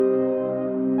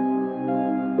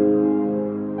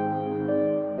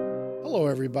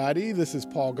everybody. This is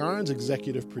Paul Garnes,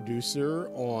 executive producer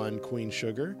on Queen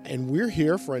Sugar, and we're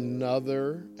here for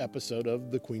another episode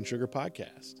of the Queen Sugar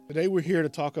podcast. Today, we're here to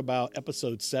talk about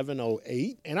episode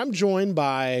 708, and I'm joined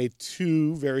by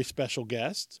two very special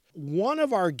guests. One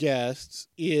of our guests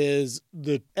is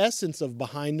the essence of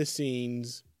behind the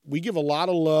scenes. We give a lot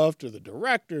of love to the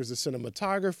directors, the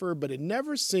cinematographer, but it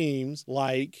never seems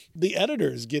like the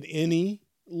editors get any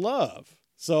love.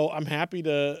 So I'm happy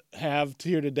to have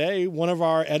here today one of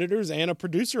our editors and a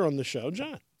producer on the show,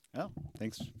 John. Oh,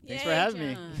 thanks for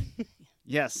having me.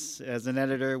 Yes, as an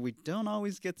editor, we don't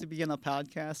always get to be on a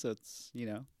podcast, so it's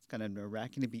kind of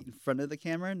nerve-wracking to be in front of the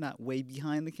camera, not way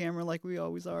behind the camera like we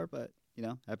always are, but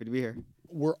happy to be here.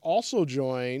 We're also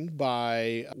joined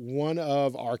by one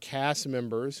of our cast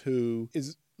members who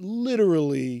is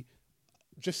literally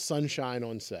just sunshine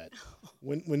on set.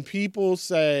 When people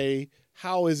say,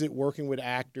 how is it working with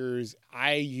actors,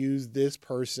 I use this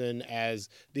person as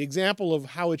the example of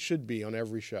how it should be on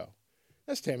every show.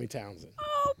 That's Tammy Townsend.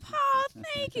 Oh, Paul,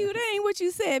 thank you. That ain't what you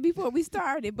said before we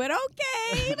started, but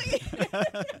okay.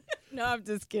 No, I'm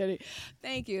just kidding.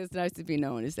 Thank you. It's nice to be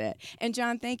known as that. And,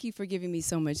 John, thank you for giving me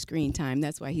so much screen time.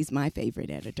 That's why he's my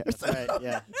favorite editor. That's right,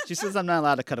 yeah. She says I'm not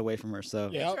allowed to cut away from her, so.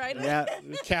 Yep. That's right. Yeah.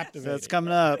 Captivating. So it's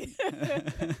coming up.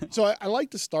 So I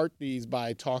like to start these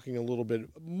by talking a little bit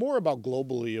more about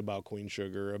globally about Queen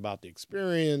Sugar, about the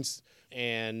experience.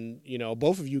 And,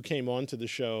 both of you came on to the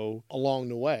show along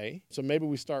the way. So maybe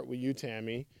we start with you,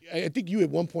 Tammy. I think you at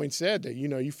one point said that,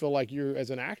 you feel like you're, as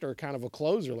an actor, kind of a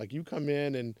closer. Like you come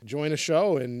in and join a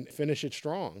show and finish it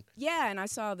strong. Yeah, and I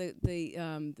saw the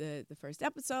first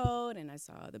episode, and I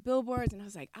saw the billboards, and I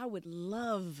was like, I would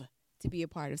love to be a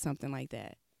part of something like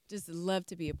that. Just love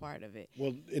to be a part of it.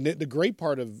 Well, and the great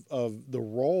part of the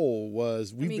role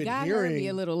was we've been God hearing. heard me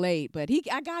a little late, but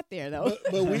I got there though.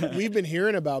 But we've been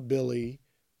hearing about Billie,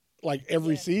 like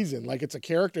every season. Like it's a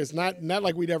character. It's not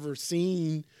like we'd ever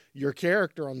seen your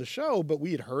character on the show, but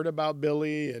we had heard about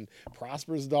Billie and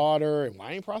Prosper's daughter, and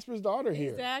why ain't Prosper's daughter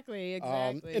here? Exactly.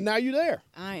 And now you're there.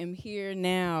 I am here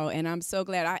now, and I'm so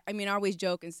glad. I always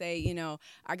joke and say,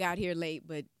 I got here late,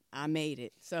 but I made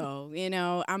it. So,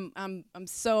 I'm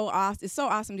so awesome. It's so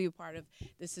awesome to be a part of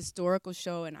this historical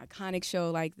show, an iconic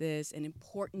show like this, an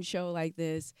important show like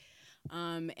this.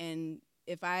 And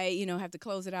if I, have to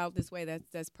close it out this way,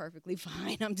 that's perfectly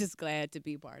fine. I'm just glad to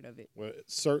be part of it. Well,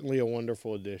 it's certainly a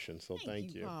wonderful addition, so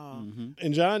thank you. Paul. Mm-hmm.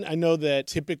 And John, I know that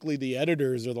typically the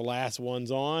editors are the last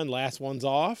ones on, last ones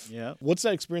off. Yeah. What's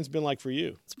that experience been like for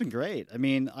you? It's been great. I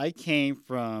mean, I came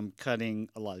from cutting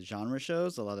a lot of genre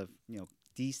shows, a lot of,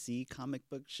 DC comic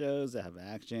book shows that have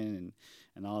action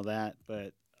and all that,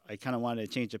 but I kind of wanted to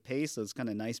change the pace, so it's kind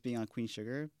of nice being on Queen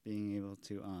Sugar, being able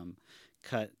to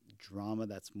cut drama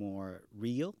that's more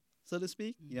real, so to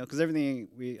speak, because everything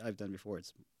I've done before,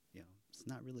 it's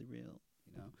not really real,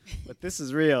 but this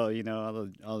is real,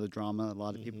 all the drama, a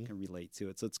lot of people can relate to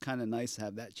it, so it's kind of nice to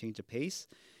have that change of pace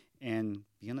and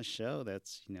be on a show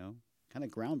that's, kind of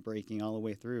groundbreaking all the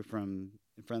way through from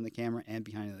in front of the camera and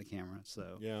behind the camera,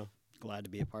 so yeah. Glad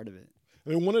to be a part of it. I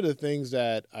mean, one of the things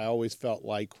that I always felt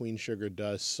like Queen Sugar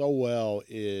does so well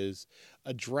is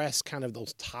address kind of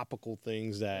those topical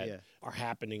things that are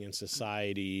happening in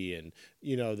society and,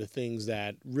 the things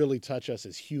that really touch us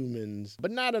as humans,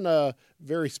 but not in a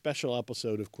very special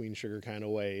episode of Queen Sugar kind of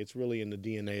way. It's really in the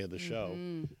DNA of the show.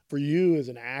 For you as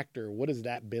an actor, what has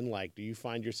that been like? Do you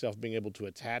find yourself being able to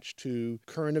attach to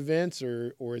current events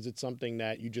or is it something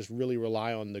that you just really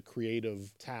rely on the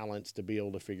creative talents to be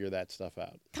able to figure that stuff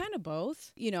out? Kind of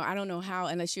both. I don't know how,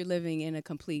 unless you're living in a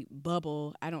complete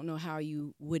bubble, I don't know how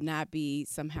you would not be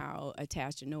somehow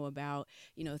attached or know about,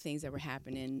 things that were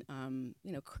happening,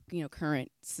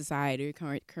 current society,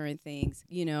 current things,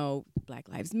 Black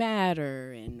Lives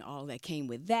Matter and all that came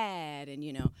with that and,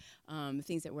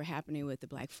 things that were happening with the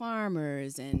Black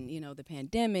farmers and, the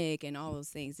pandemic and all those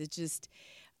things. It's just,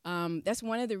 that's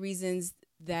one of the reasons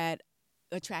that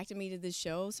attracted me to this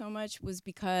show so much was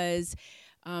because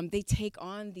they take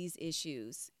on these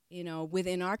issues,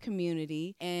 within our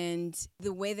community and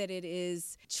the way that it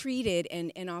is treated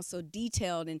and also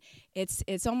detailed. And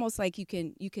it's almost like you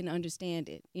can understand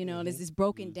it. There's this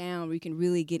broken down where you can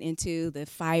really get into the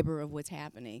fiber of what's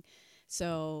happening.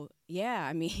 So, yeah,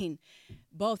 I mean,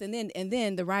 both. And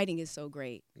then the writing is so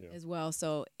great as well.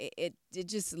 So it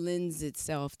just lends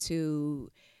itself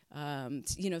to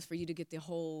for you to get the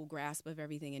whole grasp of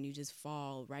everything and you just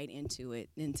fall right into it,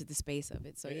 into the space of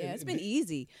it. So, yeah, it's been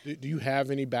easy. Do you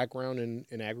have any background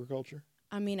in agriculture?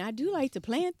 I mean, I do like to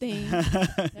plant things.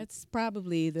 That's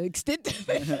probably the extent of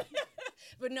it.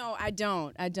 But no, I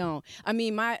don't. I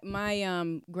mean,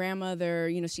 my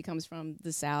grandmother, she comes from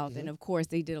the South, and of course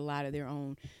they did a lot of their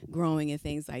own growing and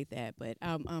things like that. But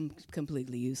I'm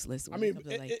completely useless. I mean,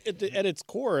 at its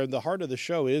core, the heart of the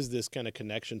show is this kind of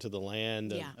connection to the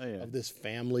land, of this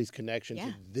family's connection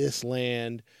to this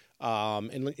land.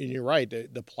 And you're right,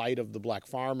 the plight of the black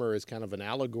farmer is kind of an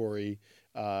allegory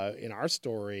in our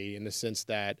story, in the sense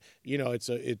that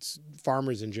it's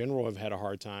farmers in general have had a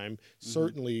hard time.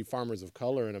 Certainly, farmers of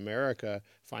color in America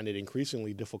find it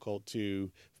increasingly difficult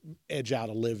to edge out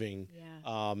a living.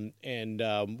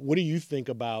 What do you think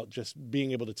about just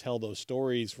being able to tell those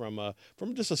stories from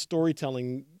just a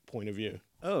storytelling point of view?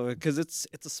 Oh, because it's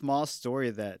a small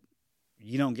story that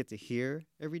you don't get to hear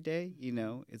every day.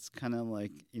 It's kind of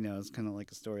like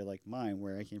a story like mine,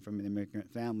 where I came from an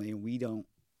immigrant family, and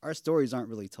our stories aren't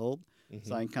really told.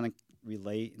 So I kind of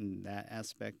relate in that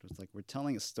aspect. It's like we're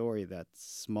telling a story that's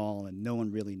small and no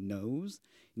one really knows.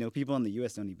 People in the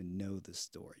U.S. don't even know the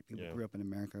story. People who grew up in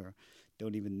America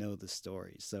don't even know the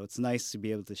story. So it's nice to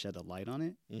be able to shed a light on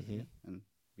it and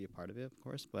be a part of it, of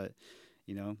course. But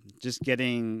just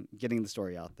getting the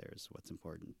story out there is what's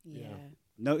important.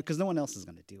 No, because no one else is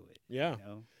going to do it. Yeah,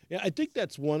 I think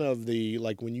that's one of the,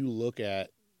 when you look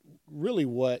at really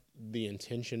what the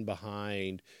intention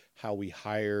behind how we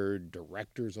hire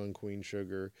directors on Queen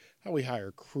Sugar, how we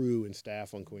hire crew and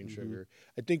staff on Queen Sugar.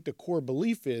 I think the core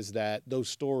belief is that those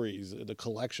stories, the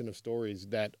collection of stories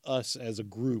that us as a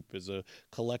group, as a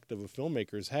collective of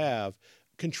filmmakers have,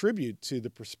 contribute to the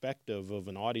perspective of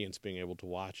an audience being able to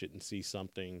watch it and see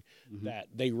something that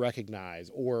they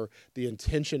recognize, or the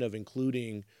intention of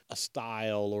including a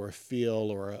style or a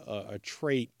feel or a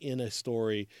trait in a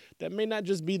story that may not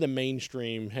just be the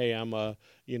mainstream, hey, I'm a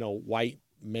white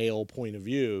male point of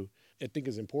view. I think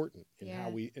is important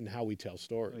in how we tell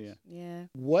stories.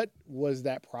 What was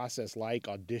that process like,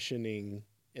 auditioning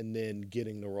and then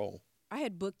getting the role? I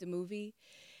had booked a movie,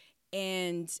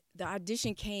 and the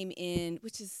audition came in,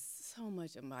 which is so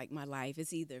much of my life.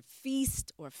 It's either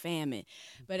feast or famine.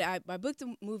 But I booked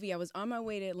the movie. I was on my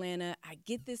way to Atlanta. I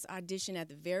get this audition at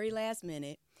the very last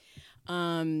minute.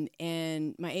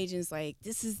 And my agent's like,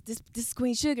 this is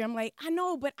Queen Sugar. I'm like, I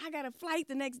know, but I got a flight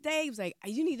the next day. He was like,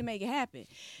 you need to make it happen.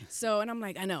 And I'm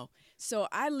like, I know. So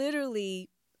I literally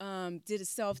did a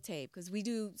self-tape, because we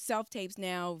do self-tapes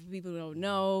now. People don't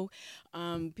know.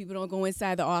 People don't go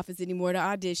inside the office anymore to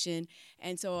audition.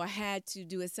 And so I had to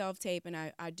do a self-tape, and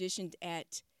I auditioned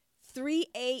at 3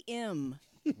 a.m.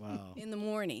 in the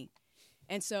morning.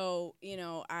 And so,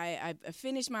 I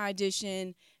finished my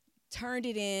audition, turned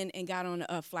it in, and got on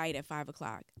a flight at 5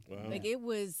 o'clock. Wow. It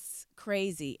was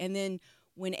crazy. And then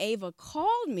when Ava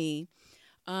called me,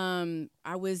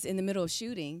 I was in the middle of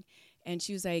shooting, and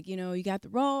she was like, you got the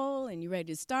role and you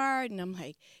ready to start? And I'm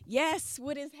like, yes,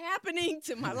 what is happening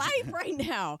to my life right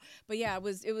now? But yeah, it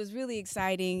was really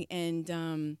exciting. And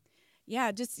the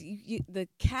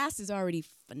cast is already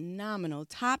phenomenal,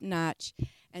 top notch.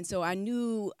 And so I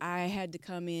knew I had to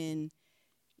come in,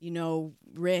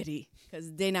 ready,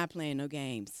 because they're not playing no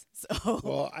games. So,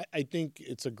 well, I think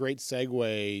it's a great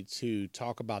segue to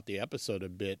talk about the episode a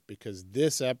bit, because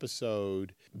this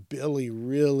episode, Billie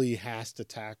really has to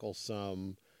tackle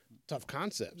some tough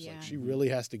concepts. Like, she really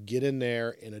has to get in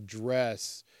there and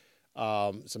address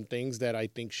some things that I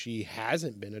think she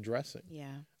hasn't been addressing.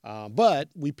 But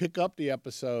we pick up the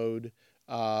episode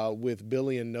with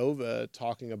Billie and Nova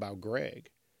talking about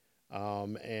Greg.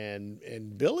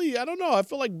 And Billie, I don't know. I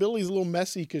feel like Billie's a little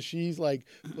messy, because she's like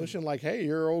pushing like, hey,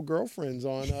 your old girlfriend's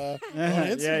on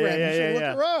Instagram. You should look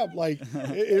her up. Like,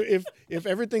 if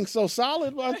everything's so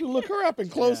solid, why don't you look her up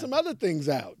and close some other things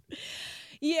out?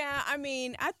 Yeah, I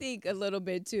mean, I think a little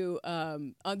bit too.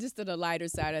 On just to the lighter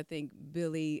side, I think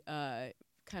Billie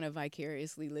kind of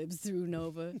vicariously lives through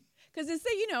Nova. Because it's,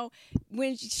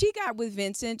 when she got with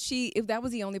Vincent, if that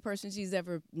was the only person she's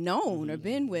ever known or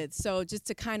been with. So just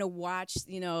to kind of watch,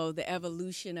 the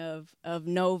evolution of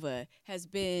Nova has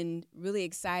been really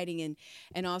exciting.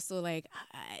 And also, like,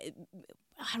 I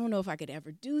don't know if I could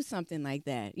ever do something like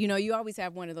that. You always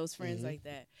have one of those friends like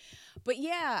that. But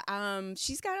yeah,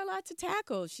 she's got a lot to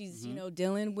tackle. She's,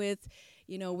 dealing with,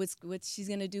 what she's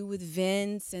going to do with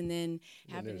Vince, and then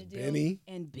having to deal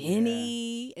with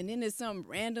Benny. And then there's some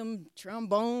random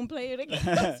trombone player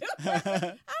that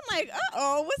I'm like,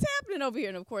 uh-oh, what's happening over here?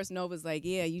 And of course, Nova's like,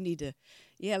 you need to,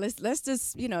 let's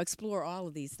just, explore all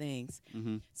of these things.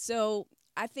 So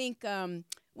I think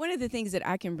one of the things that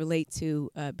I can relate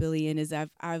to Billie in is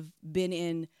I've been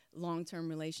in long-term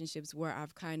relationships where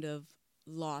I've kind of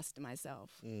lost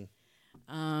myself.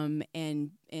 And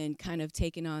kind of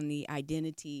taken on the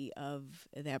identity of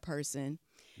that person.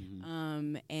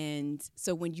 And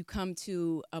so when you come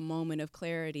to a moment of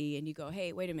clarity and you go,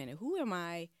 hey, wait a minute, who am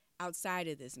I outside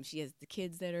of this? And she has the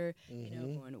kids that are,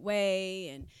 going away,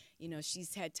 and,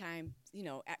 she's had time,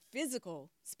 at physical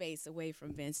space away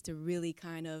from Vince to really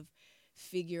kind of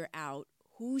figure out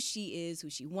who she is, who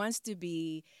she wants to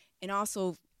be, and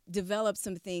also develop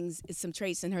some things, some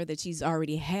traits in her that she's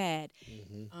already had.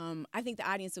 I think the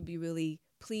audience will be really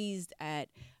pleased at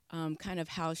kind of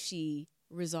how she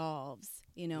resolves,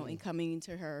 in coming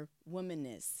into her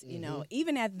womanness,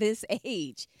 even at this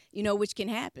age, which can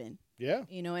happen. Yeah.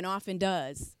 And often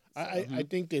does. So. I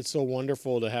think it's so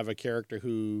wonderful to have a character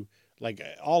who, like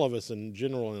all of us in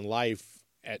general in life,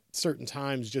 at certain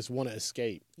times just want to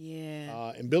escape.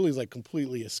 Yeah. And Billie's like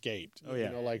completely escaped. Oh,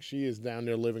 yeah. Like she is down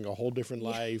there living a whole different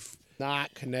life,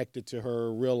 not connected to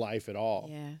her real life at all.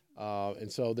 Yeah.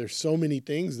 And so there's so many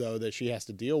things, though, that she has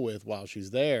to deal with while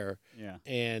she's there. Yeah.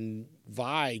 And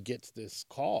Vi gets this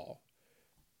call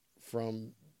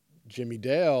from Jimmy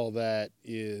Dale that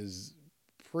is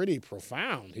pretty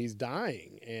profound. He's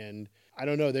dying. And I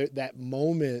don't know, that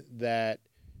moment that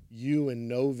you and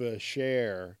Nova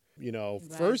share,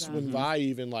 first when Vi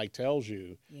even like tells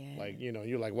you, like,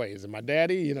 you're like, wait, is it my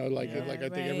daddy? I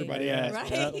think everybody asks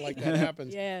when something like that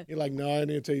happens. You're like, no, I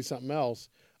need to tell you something else.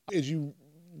 As you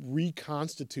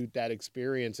reconstitute that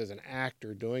experience as an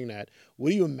actor doing that,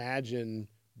 what do you imagine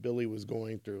Billie was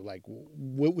going through? Like,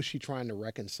 what was she trying to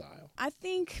reconcile? I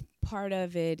think part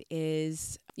of it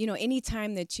is, any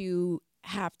time that you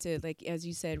have to, like, as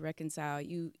you said, reconcile,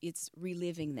 it's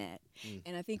reliving that.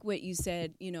 And I think what you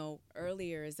said,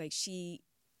 earlier is like she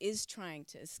is trying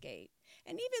to escape.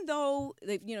 And even though,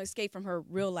 escape from her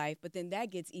real life, but then that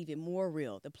gets even more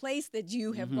real. The place that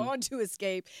you have gone to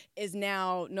escape is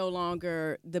now no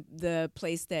longer the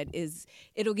place that is,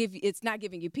 it's not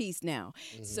giving you peace now.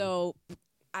 So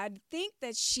I think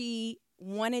that she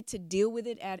wanted to deal with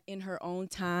it in her own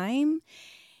time,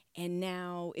 and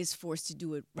now is forced to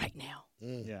do it right now.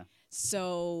 Yeah.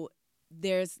 So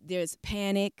there's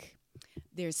panic,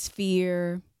 there's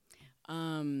fear,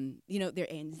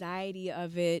 their anxiety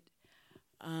of it.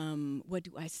 What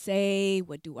do I say?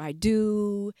 What do I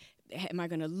do? Am I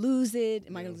going to lose it?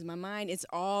 Am I going to lose my mind? It's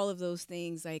all of those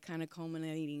things like kind of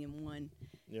culminating in one,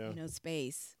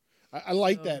 space. I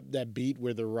like that beat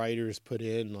where the writers put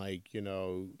in, like,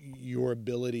 your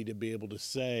ability to be able to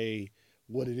say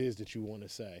what it is that you want to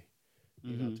say,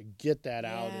 to get that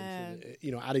out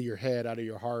into, out of your head, out of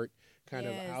your heart, kind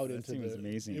of out that into was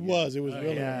amazing. It was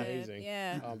really amazing.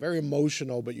 Yeah. Very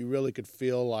emotional, but you really could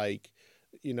feel like,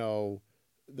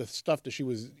 the stuff that she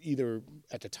was either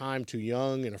at the time too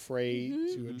young and afraid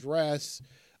to address,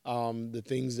 the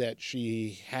things that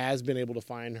she has been able to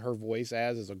find her voice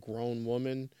as a grown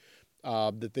woman,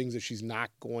 the things that she's not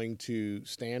going to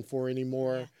stand for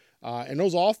anymore. And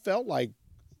those all felt like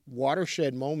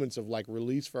watershed moments of like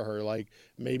release for her. Like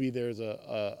maybe there's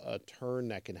a turn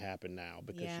that can happen now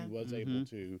because she was able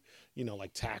to,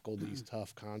 like tackle these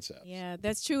tough concepts. Yeah,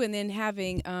 that's true. And then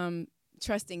having,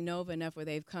 trusting Nova enough where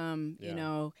they've come,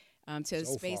 to a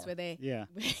space far. where they,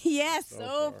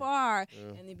 So far.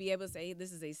 Yeah. And to be able to say,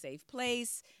 this is a safe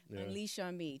place, unleash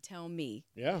on me, tell me,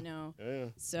 Yeah.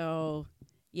 So,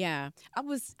 yeah, I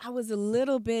was a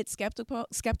little bit skeptical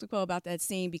about that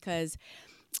scene because,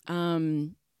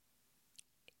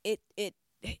 it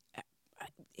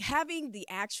having the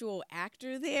actual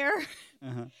actor there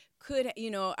could,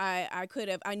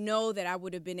 I know that I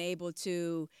would have been able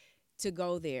to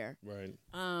go there. Right.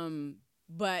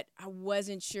 But I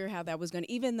wasn't sure how that was going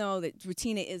to, even though that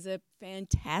Rutina is a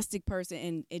fantastic person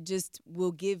and it just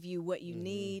will give you what you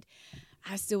need.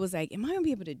 I still was like, am I going to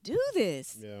be able to do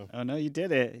this? Yeah. Oh, no, you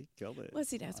did it. You killed it. Well,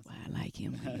 see, that's why I like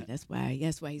him. That's why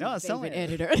he's my it's favorite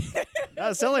hilarious. editor. No,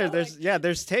 it's hilarious.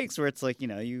 There's takes where it's like,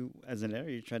 you as an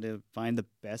editor, you try to find the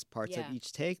best parts of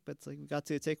each take, but it's like we got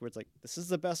to a take where it's like, this is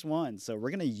the best one. So we're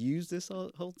going to use this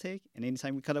whole take, and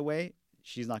anytime we cut away,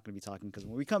 she's not going to be talking because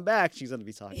when we come back, she's going to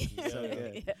be talking. It's so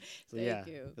good. So Thank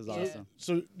you. It was awesome.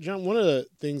 So, John, one of the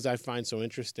things I find so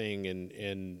interesting,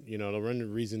 and one of the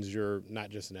reasons you're not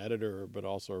just an editor but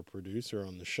also a producer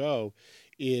on the show,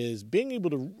 is being able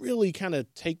to really kind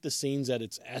of take the scenes at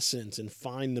its essence and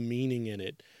find the meaning in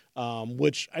it.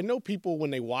 Which I know people, when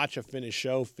they watch a finished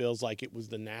show, feels like it was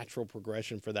the natural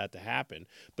progression for that to happen.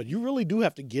 But you really do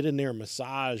have to get in there and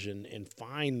massage and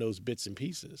find those bits and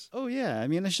pieces. Oh, yeah. I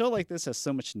mean, a show like this has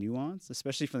so much nuance,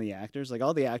 especially from the actors. Like,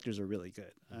 all the actors are really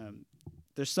good.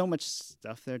 There's so much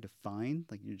stuff there to find.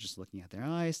 Like, you're just looking at their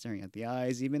eyes, staring at the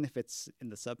eyes. Even if it's in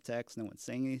the subtext, no one's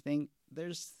saying anything,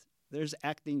 there's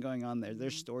acting going on there.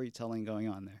 There's storytelling going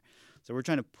on there. So we're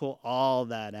trying to pull all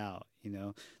that out,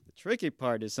 The tricky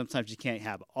part is sometimes you can't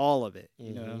have all of it,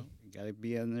 You got to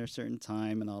be in there a certain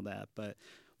time and all that. But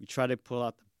we try to pull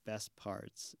out the best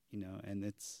parts, and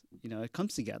it's, it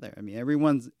comes together. I mean,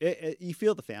 you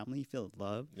feel the family, you feel the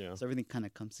love. Yeah. So everything kind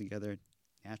of comes together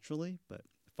naturally, but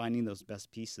finding those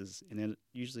best pieces, and it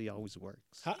usually always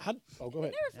works. Go ahead. It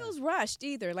never feels rushed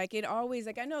either. Like it always,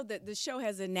 I know that the show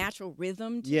has a natural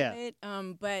rhythm to it,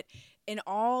 but in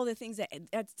all the things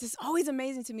that's just always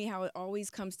amazing to me how it always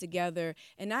comes together.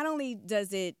 And not only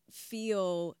does it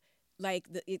feel like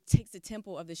it takes the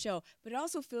tempo of the show, but it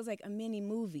also feels like a mini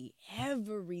movie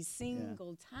every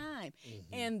single time.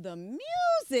 And the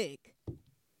music,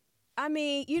 I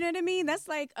mean, you know what I mean? That's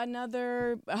like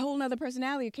a whole nother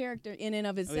personality or character in and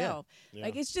of itself.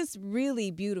 Like it's just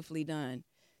really beautifully done.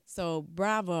 So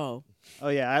bravo. Oh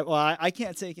yeah, I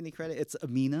can't take any credit. It's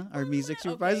Amina, our music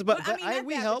supervisor, but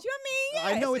we help.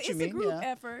 I know what you mean. It's a group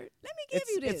effort. Let me give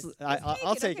you this.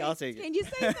 I'll take it. I'll take it. Can you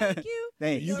say thank you?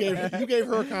 Thanks. You gave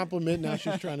her a compliment. Now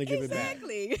she's trying to give it back.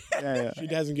 Exactly. Yeah. She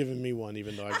hasn't given me one,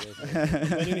 even though I gave her.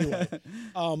 But anyway,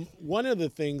 one of the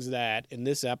things that in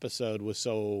this episode was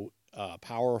so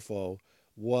powerful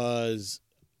was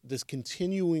this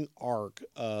continuing arc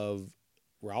of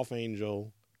Ralph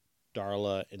Angel,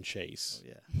 Darla, and Chase.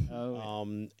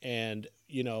 And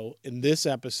in this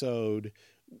episode,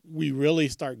 we really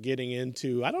start getting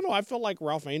into, I don't know, I felt like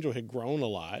Ralph Angel had grown a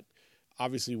lot.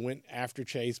 Obviously went after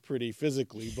Chase pretty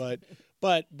physically, but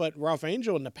Ralph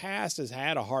Angel in the past has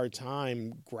had a hard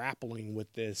time grappling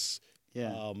with this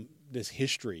this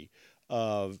history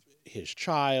of his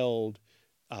child,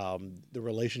 the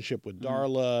relationship with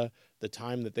Darla, the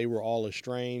time that they were all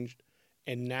estranged.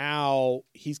 And now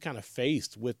he's kind of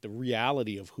faced with the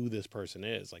reality of who this person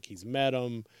is. Like he's met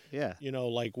him. Yeah.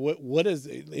 Like what is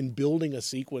in building a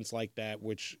sequence like that,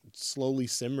 which slowly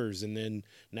simmers and then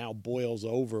now boils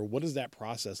over? What does that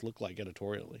process look like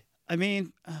editorially? I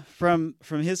mean, from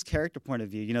his character point of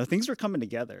view, things were coming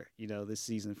together, this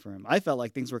season for him. I felt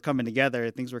like things were coming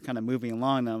together. Things were kind of moving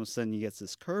along. And all of a sudden he gets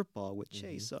this curveball with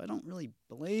Chase. So I don't really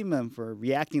blame him for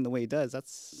reacting the way he does.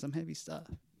 That's some heavy stuff,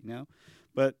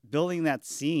 But building that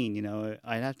scene,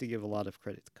 I'd have to give a lot of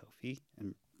credit to Kofi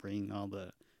and bring all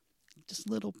the just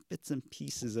little bits and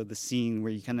pieces of the scene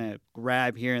where you kind of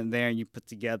grab here and there and you put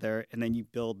together and then you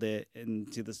build it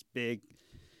into this big,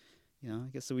 I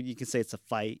guess you could say it's a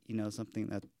fight, something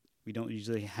that we don't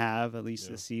usually have, at least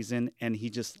this season. And he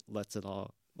just lets it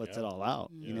all out,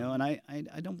 and I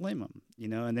don't blame him,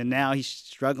 and then now he's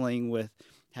struggling with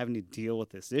having to deal with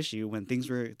this issue when things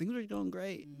were going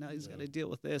great. Now he's got to deal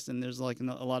with this, and there's like a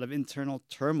lot of internal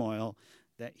turmoil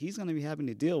that he's going to be having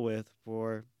to deal with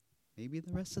for maybe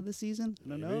the rest of the season. I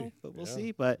don't know, but we'll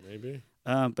see. But maybe.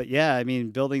 But yeah, I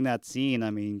mean, building that scene,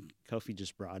 Kofi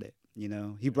just brought it.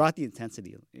 He brought the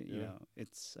intensity. I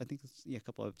think it's a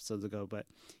couple of episodes ago, but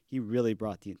he really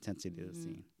brought the intensity to the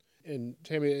scene. And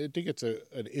Tammy, I think it's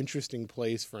an interesting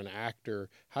place for an actor.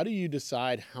 How do you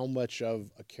decide how much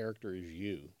of a character is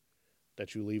you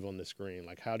that you leave on the screen?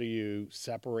 Like, how do you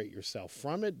separate yourself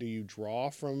from it? Do you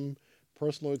draw from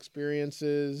personal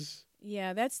experiences?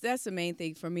 Yeah, that's the main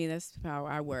thing for me. That's how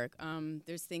I work.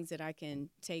 There's things that I can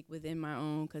take within my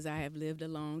own because I have lived a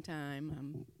long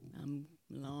time. I'm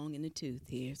long in the tooth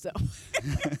here, so.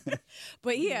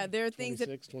 But yeah, there are things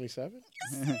 26, 27?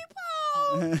 See,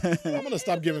 I'm going to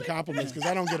stop giving compliments because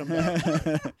I don't get them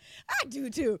back. I do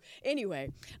too.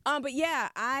 Anyway, but yeah,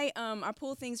 I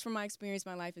pull things from my experience,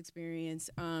 my life experience,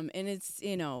 and it's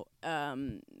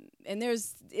and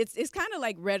it's kind of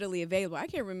like readily available. I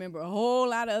can't remember a whole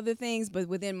lot of other things, but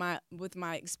with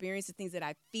my experience, the things that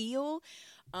I feel,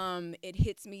 it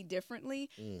hits me differently.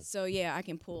 So yeah, I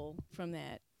can pull from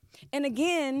that. And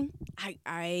again,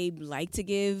 I like to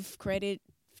give credit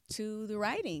to the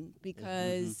writing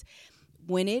because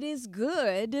when it is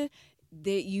good, that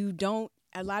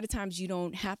a lot of times you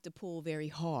don't have to pull very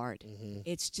hard.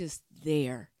 It's just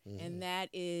there. And that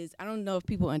is, I don't know if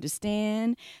people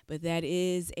understand, but that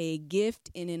is a gift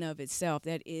in and of itself.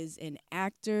 That is an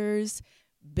actor's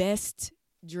best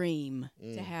dream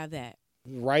to have that.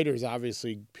 Writers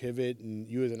obviously pivot, and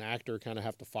you as an actor kind of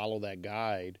have to follow that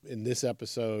guide. In this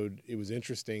episode, it was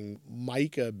interesting.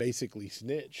 Micah basically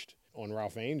snitched on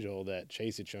Ralph Angel that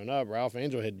Chase had shown up. Ralph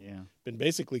Angel had been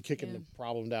basically kicking the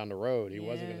problem down the road. He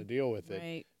wasn't going to deal with it.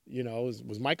 Right.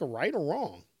 Was Micah right or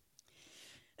wrong?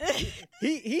 I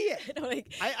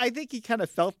think he kind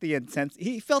of felt the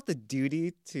he felt the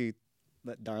duty to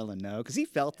let Darla know because he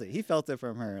felt it. He felt it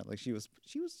from her. Like she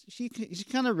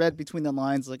kind of read between the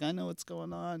lines. Like I know what's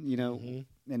going on, And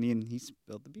he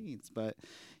spilled the beans. But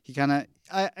he kind of,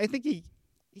 I think he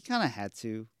kind of had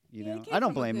to, You Yeah, know, it came I don't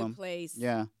from a blame good him. place.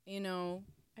 Yeah. You know,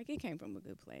 like it came from a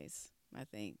good place. I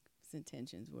think his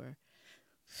intentions were,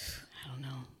 I don't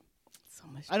know, so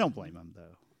much. I don't blame him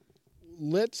though.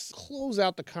 Let's close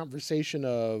out the conversation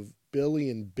of Billie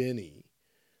and Benny.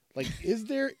 Like, is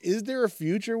there a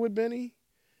future with Benny?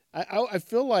 I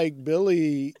feel like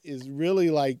Billie is really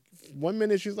like, one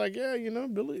minute she's like, yeah, you know,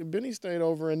 Benny stayed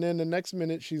over, and then the next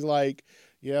minute she's like,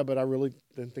 yeah, but I really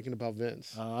been thinking about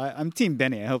Vince. I'm Team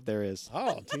Benny. I hope there is.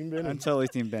 Oh, Team Benny. I'm totally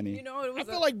Team Benny. You know, it I was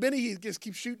feel like Benny he just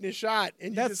keeps shooting his shot, and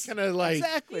you That's just kind of like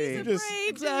exactly. he's a just brave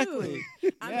exactly.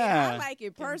 dude. I mean, Yeah. I like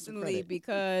it personally credit.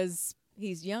 because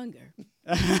he's younger.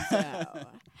 So,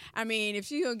 I mean, if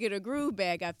she's gonna get her groove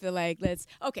back, I feel like let's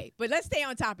stay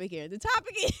on topic here. The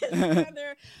topic is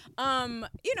whether,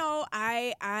 you know,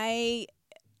 I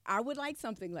would like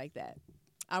something like that.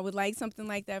 I would like something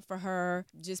like that for her,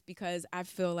 just because I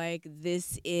feel like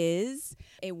this is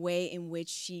a way in which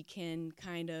she can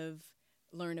kind of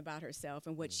learn about herself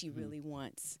and what she really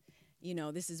wants. You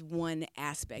know, this is one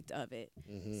aspect of it.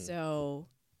 So,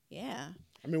 yeah.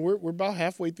 I mean, we're about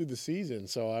halfway through the season,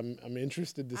 so I'm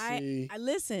interested to see. I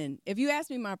listen. If you ask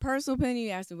me my personal opinion,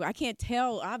 you ask me. I can't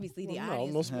tell obviously the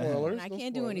audience. No spoilers. And I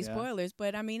can't do any spoilers.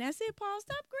 But I mean, that's it, Paul.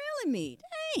 Stop grilling me.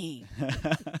 Dang.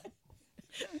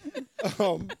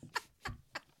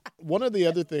 One of the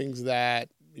other things that,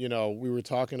 you know, we were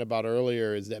talking about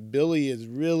earlier is that Billie has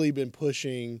really been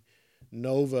pushing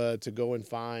Nova to go and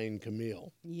find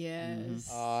Camille.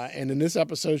 Yes. And in this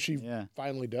episode, she Yeah.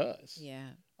 finally does. Yeah.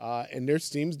 And there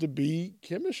seems to be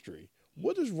chemistry.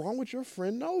 What is wrong with your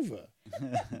friend Nova?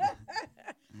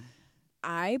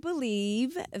 I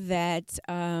believe that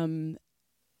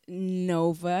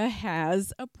Nova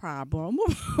has a problem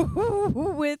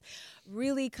with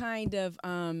really kind of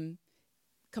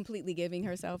completely giving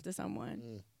herself to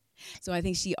someone. So I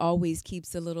think she always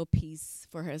keeps a little piece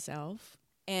for herself.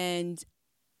 And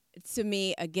to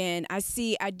me, again, I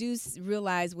do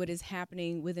realize what is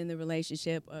happening within the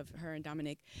relationship of her and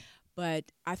Dominic. But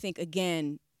I think,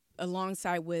 again,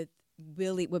 alongside with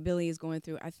Billie, what Billie is going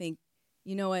through, I think,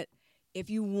 you know what? If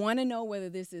you want to know whether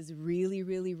this is really,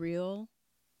 really real,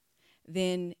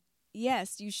 then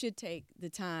yes, you should take the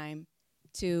time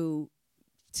to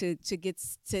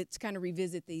kind of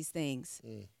revisit these things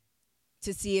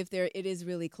to see if it is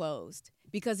really closed.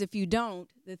 Because if you don't,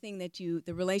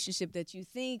 the relationship that you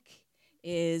think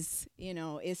is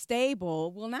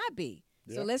stable will not be.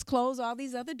 Yeah. So let's close all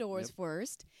these other doors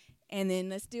first, and then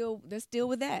let's deal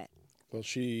with that. Well,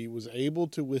 she was able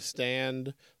to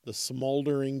withstand the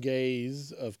smoldering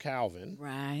gaze of Calvin,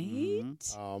 Right.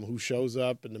 who shows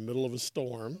up in the middle of a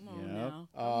storm. Come on Yep. now.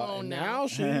 Come on And now.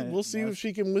 now we'll see if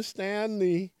she can withstand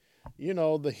the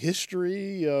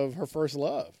history of her first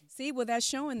love. See, well, that's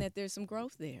showing that there's some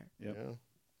growth there. Yep.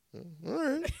 Yeah. All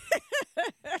right.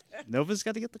 Nova's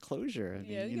got to get the closure. I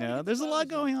mean, Yeah, you you gotta know, get the there's a lot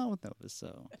closure. going on with Nova.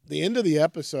 So The end of the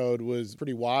episode was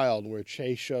pretty wild, where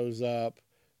Chase shows up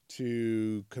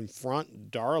to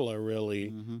confront Darla,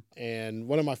 really. And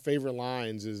one of my favorite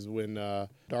lines is when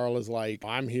Darla's like,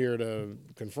 I'm here to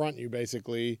confront you,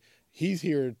 basically. He's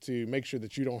here to make sure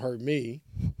that you don't hurt me,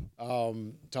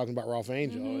 talking about Ralph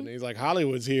Angel. And he's like,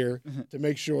 Hollywood's here to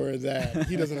make sure that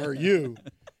he doesn't hurt you.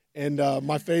 And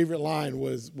my favorite line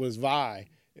was Vi.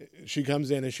 She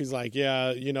comes in and she's like,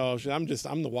 yeah, you know, I'm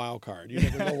the wild card. You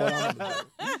never know what I'm going to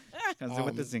do. comes in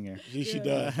with the zinger. She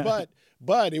does.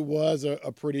 But it was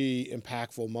a pretty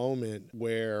impactful moment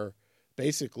where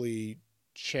basically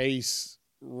Chase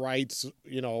writes,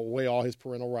 away all his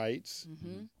parental rights,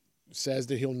 says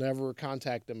that he'll never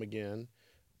contact them again,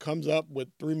 comes up with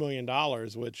 $3 million,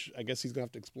 which I guess he's going to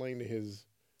have to explain to his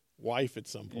wife at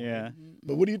some point. Yeah.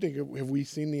 But what do you think? Have we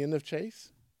seen the end of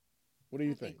Chase? What do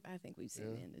you think? I think we've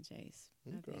seen the end of Chase.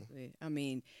 Okay. I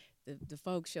mean, the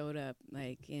folks showed up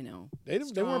like, They weren't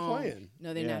strong. playing.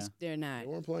 No, they're not. They're not. They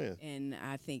weren't playing. And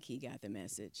I think he got the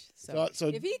message. So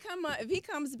So if he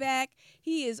comes back,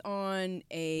 he is on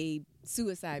a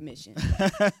suicide mission.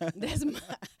 That's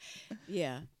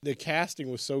yeah. the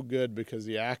casting was so good because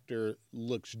the actor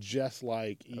looks just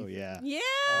like Ethan. Oh yeah. Yeah.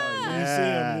 You see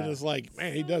him, you're just like,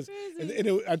 man, he So does. crazy.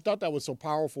 And I thought that was so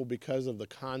powerful because of the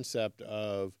concept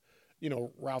of,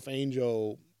 Ralph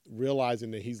Angel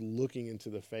realizing that he's looking into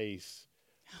the face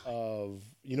of,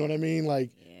 you know what I mean?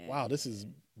 Like, Yeah. wow, this is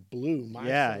Blue, my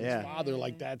Yeah, son's yeah. father.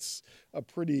 Like, that's a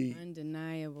pretty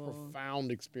Undeniable.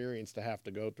 profound experience to have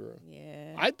to go through.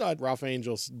 Yeah. I thought Ralph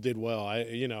Angel did well.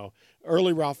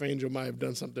 Early Ralph Angel might have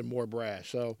done something more brash.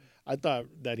 So I thought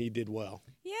that he did well.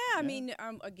 Yeah, I mean,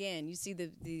 again, you see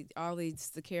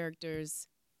the characters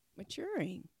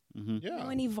maturing. Mm-hmm. Yeah.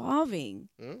 and evolving.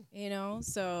 Yeah. You know,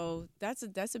 so that's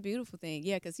a beautiful thing.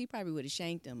 Yeah, because he probably would have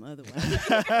shanked him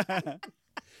otherwise.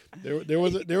 There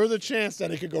was a chance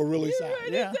that it could go really south.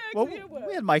 Right, Yeah. exactly, it Well, was.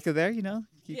 we had Micah there, you know.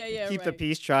 Keep the right.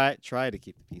 peace. Try to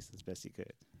keep the peace as best you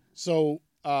could. So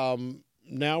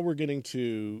now we're getting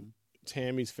to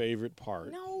Tammy's favorite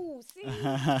part. No, see.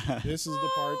 This is the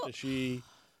part that she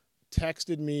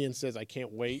texted me and says, I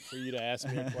can't wait for you to ask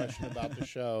me a question about the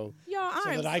show Y'all, so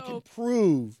I'm that I can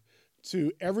prove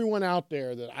to everyone out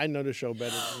there that I know the show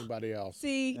better than anybody else.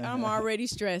 See, I'm already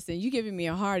stressing. You giving me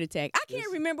a heart attack. I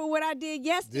can't remember what I did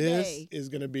yesterday. This is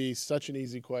going to be such an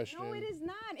easy question. No, it is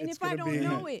not. And It's if I gonna don't be-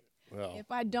 know it, Well,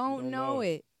 if I don't know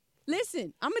it,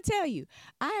 listen, I'm going to tell you.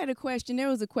 I had a question. There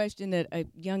was a question that a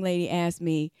young lady asked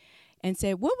me and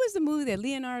said, what was the movie that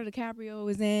Leonardo DiCaprio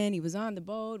was in? He was on the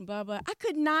boat and blah, blah. I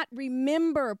could not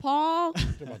remember, Paul.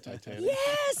 Talking about Titanic?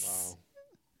 Yes.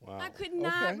 Wow. I could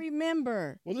not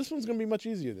remember. Well, this one's going to be much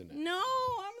easier than that. No,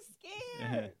 I'm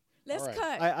scared. Let's All right.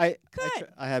 cut. I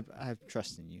Cut. have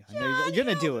trust in you. I know John, you're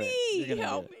gonna do help it. me. You're gonna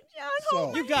Help do me, it. John. So-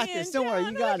 Hold You my got hand, this. Don't worry. You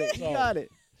John. got it. So- You got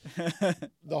it.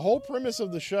 The whole premise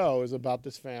of the show is about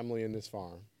this family and this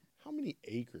farm. How many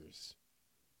acres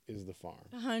is the farm?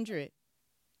 100.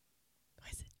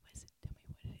 What is it? Tell me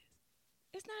what it is.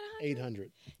 It's not 100.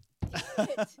 800. Damn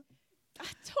it. I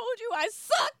told you I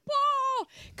suck, Paul.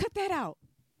 Cut that out.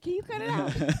 Can you cut it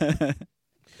out?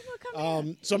 Come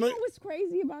on. So You know what's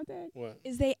crazy about that? what?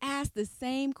 Is they asked the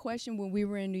same question when we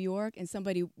were in New York, and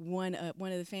somebody won.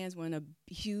 One of the fans won a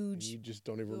huge. You just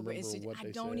don't even Uber. remember It's just- what they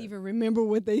I don't said. even remember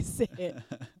what they said.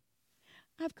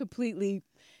 I've completely.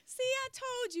 See, I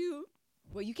told you.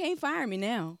 Well, you can't fire me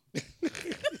now.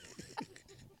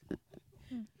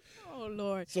 Oh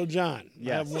Lord. So, John, I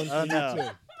Yes. have one for Oh, you, no. too.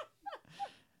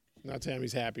 Now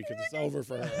Tammy's happy because it's over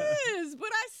for her. Yes, but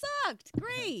I sucked.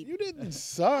 Great. You didn't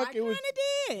suck. I kind of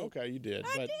did. Okay, you did, I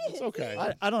but did. it's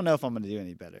okay. I don't know if I'm gonna do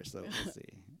any better, so we'll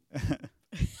see.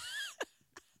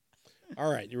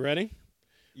 All right, you ready?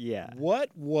 Yeah.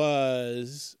 What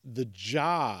was the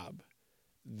job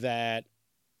that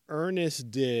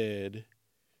Ernest did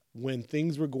when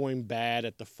things were going bad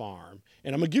at the farm?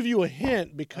 And I'm gonna give you a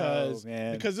hint because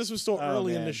man. this was so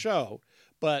early in the man. show.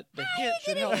 But the hint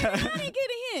should help. I didn't get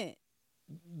a hint.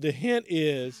 The hint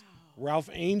is Ralph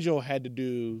Angel had to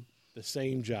do the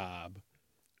same job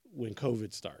when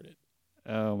COVID started.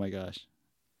 Oh my gosh.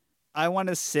 I want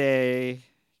to say,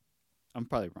 I'm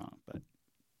probably wrong, but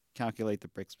calculate the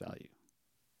bricks value.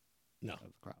 No. Of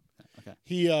the crop.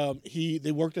 Okay.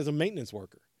 They worked as a maintenance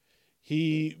worker.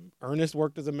 Ernest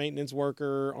worked as a maintenance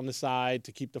worker on the side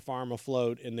to keep the farm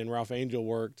afloat, and then Ralph Angel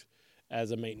worked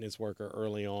as a maintenance worker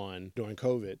early on during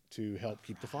COVID to help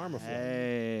keep the farm afloat.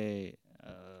 Hey. Oh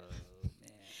man.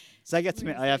 So I get too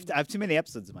many. I have too many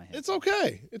episodes in my head. It's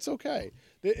okay. It's okay.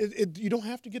 You don't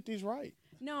have to get these right.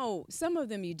 No, some of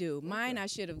them you do. Mine I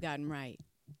should have gotten right.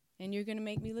 And you're going to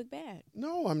make me look bad.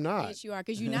 No, I'm not. Yes, you are,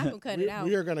 because you're not going to cut it out.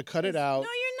 We are going to cut it out. No,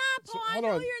 you're not, So, Paul. hold I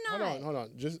know on, you're not. Hold on.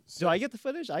 Just Do I get the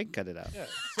footage? I can cut it out. Yeah.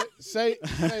 Say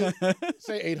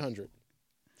 800.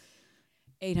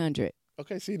 800.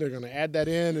 Okay, see, they're going to add that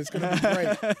in. It's going to be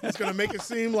great. It's going to make it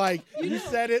seem like you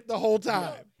said it the whole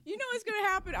time. You know what's going to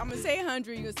happen? I'm going to say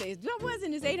 100. You're going to say, what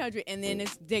wasn't it's 800? And then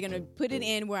they're going to put it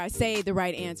in where I say the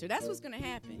right answer. That's what's going to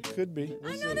happen. Could be.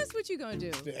 We'll I know see. that's what you're going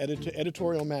to do. The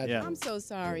editorial magic. Yeah. I'm so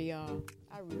sorry, y'all.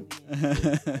 I really am.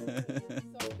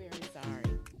 So very sorry.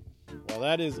 Well,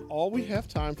 that is all we have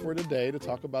time for today to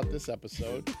talk about this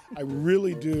episode. I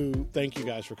really do thank you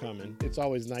guys for coming. It's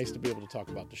always nice to be able to talk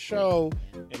about the show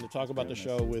and to talk about the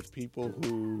show with people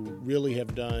who really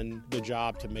have done the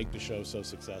job to make the show so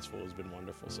successful. It's been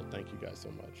wonderful. So thank you guys so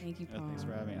much. Thank you, Paul. Thanks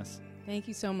for having us. Thank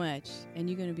you so much. And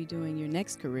you're going to be doing your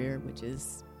next career, which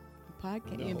is a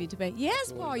podcast. No. You're gonna be debate. Yes,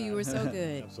 Absolutely Paul, you not. were so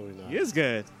good. Absolutely not. He is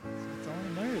good. That's all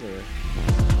I know there.